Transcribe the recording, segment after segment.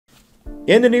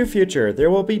In the near future,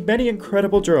 there will be many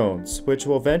incredible drones, which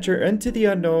will venture into the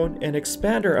unknown and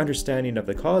expand our understanding of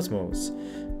the cosmos.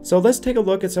 So let's take a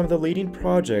look at some of the leading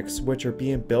projects which are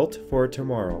being built for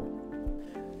tomorrow.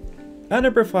 At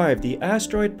number 5, the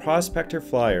Asteroid Prospector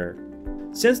Flyer.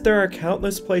 Since there are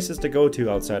countless places to go to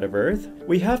outside of Earth,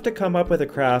 we have to come up with a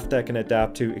craft that can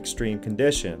adapt to extreme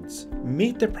conditions.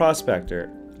 Meet the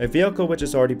Prospector, a vehicle which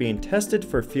is already being tested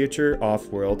for future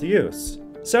off-world use.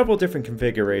 Several different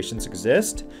configurations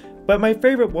exist, but my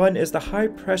favorite one is the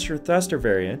high-pressure thruster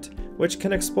variant, which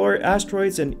can explore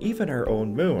asteroids and even our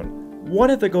own moon. One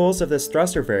of the goals of this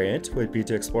thruster variant would be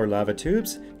to explore lava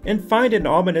tubes and find an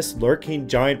ominous lurking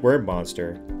giant worm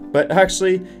monster. But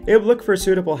actually, it would look for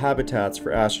suitable habitats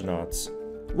for astronauts.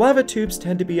 Lava tubes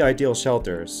tend to be ideal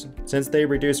shelters, since they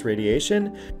reduce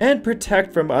radiation and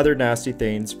protect from other nasty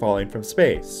things falling from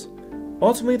space.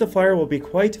 Ultimately, the Flyer will be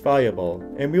quite valuable,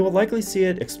 and we will likely see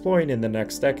it exploring in the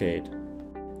next decade.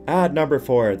 At number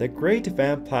 4, the Great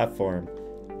Vamp platform.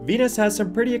 Venus has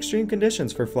some pretty extreme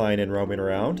conditions for flying and roaming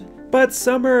around, but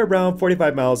somewhere around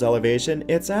 45 miles elevation,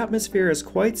 its atmosphere is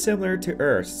quite similar to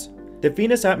Earth's. The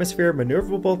Venus Atmosphere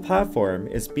Maneuverable Platform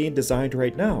is being designed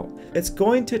right now. It's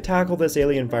going to tackle this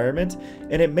alien environment,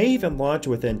 and it may even launch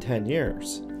within 10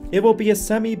 years. It will be a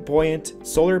semi-buoyant,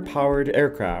 solar-powered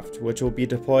aircraft, which will be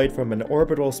deployed from an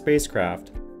orbital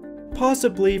spacecraft,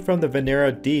 possibly from the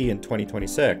Venera D in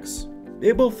 2026.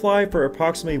 It will fly for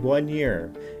approximately 1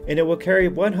 year, and it will carry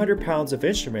 100 pounds of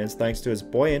instruments thanks to its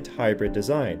buoyant hybrid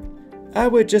design. I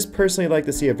would just personally like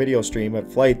to see a video stream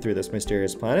of flight through this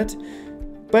mysterious planet,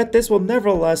 but this will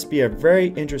nevertheless be a very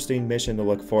interesting mission to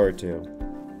look forward to.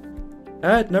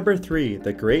 At number 3,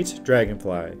 the Great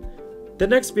Dragonfly. The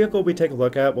next vehicle we take a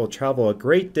look at will travel a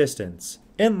great distance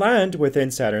and land within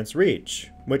Saturn's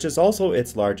reach, which is also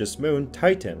its largest moon,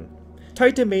 Titan.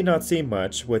 Titan may not seem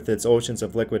much with its oceans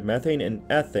of liquid methane and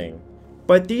ethane,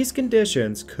 but these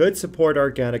conditions could support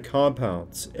organic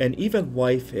compounds and even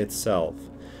life itself.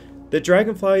 The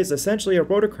Dragonfly is essentially a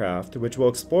rotorcraft which will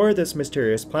explore this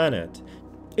mysterious planet.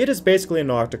 It is basically an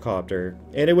octocopter,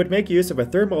 and it would make use of a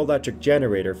thermoelectric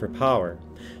generator for power.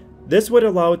 This would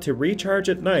allow it to recharge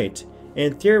at night,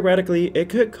 and theoretically it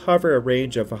could cover a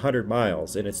range of 100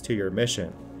 miles in its 2-year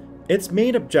mission. Its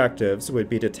main objectives would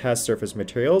be to test surface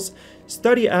materials,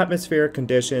 study atmospheric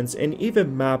conditions, and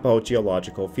even map out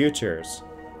geological futures.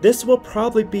 This will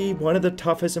probably be one of the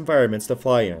toughest environments to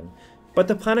fly in, but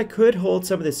the planet could hold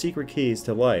some of the secret keys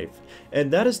to life,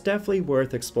 and that is definitely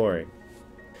worth exploring.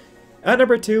 At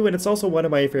number 2, and it's also one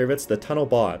of my favorites, the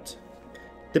Tunnelbot.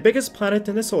 The biggest planet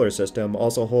in the solar system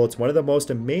also holds one of the most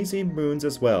amazing moons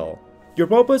as well.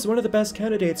 Europa is one of the best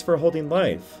candidates for holding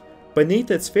life.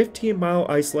 Beneath its 15-mile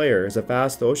ice layer is a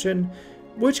vast ocean,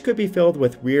 which could be filled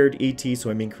with weird ET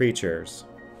swimming creatures.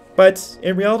 But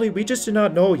in reality, we just do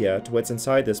not know yet what's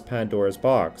inside this Pandora's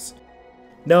box.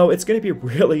 Now, it's going to be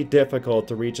really difficult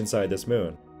to reach inside this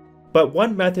moon. But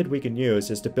one method we can use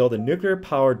is to build a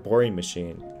nuclear-powered boring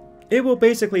machine. It will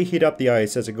basically heat up the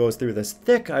ice as it goes through this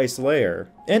thick ice layer,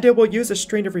 and it will use a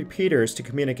string of repeaters to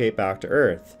communicate back to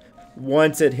Earth.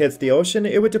 Once it hits the ocean,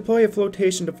 it would deploy a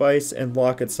flotation device and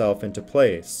lock itself into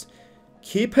place.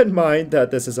 Keep in mind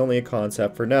that this is only a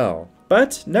concept for now.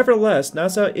 But nevertheless,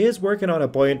 NASA is working on a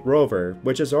buoyant rover,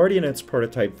 which is already in its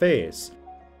prototype phase.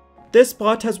 This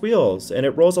bot has wheels, and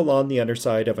it rolls along the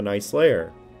underside of an ice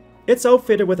layer. It's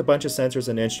outfitted with a bunch of sensors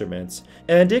and instruments,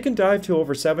 and it can dive to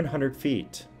over 700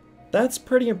 feet. That's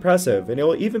pretty impressive, and it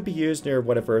will even be used near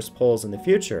one of Earth's poles in the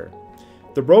future.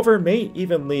 The rover may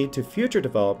even lead to future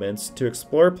developments to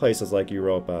explore places like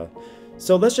Europa,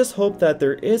 so let's just hope that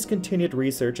there is continued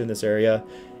research in this area,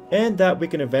 and that we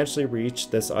can eventually reach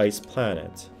this ice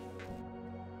planet.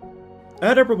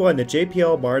 At number 1, the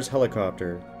JPL Mars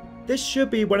helicopter. This should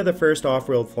be one of the first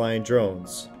off-road flying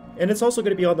drones, and it's also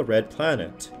going to be on the Red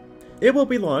Planet. It will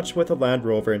be launched with a land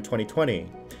rover in 2020.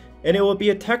 And it will be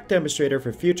a tech demonstrator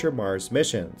for future Mars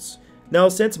missions. Now,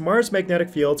 since Mars' magnetic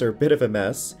fields are a bit of a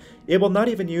mess, it will not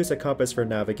even use a compass for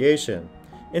navigation.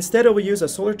 Instead, it will use a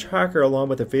solar tracker along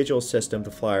with a visual system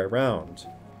to fly around.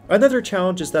 Another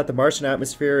challenge is that the Martian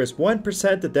atmosphere is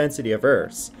 1% the density of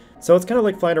Earth's, so it's kind of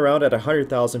like flying around at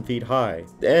 100,000 feet high.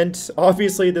 And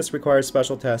obviously this requires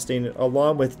special testing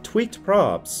along with tweaked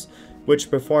props, which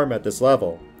perform at this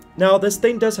level. Now, this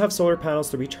thing does have solar panels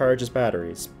to recharge its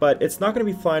batteries, but it's not going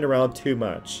to be flying around too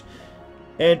much.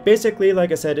 And basically,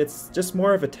 like I said, it's just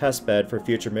more of a test bed for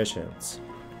future missions.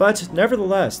 But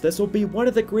nevertheless, this will be one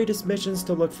of the greatest missions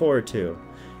to look forward to,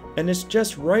 and it's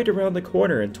just right around the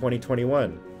corner in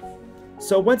 2021.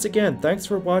 So once again, thanks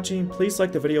for watching, please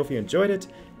like the video if you enjoyed it,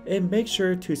 and make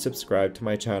sure to subscribe to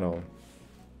my channel.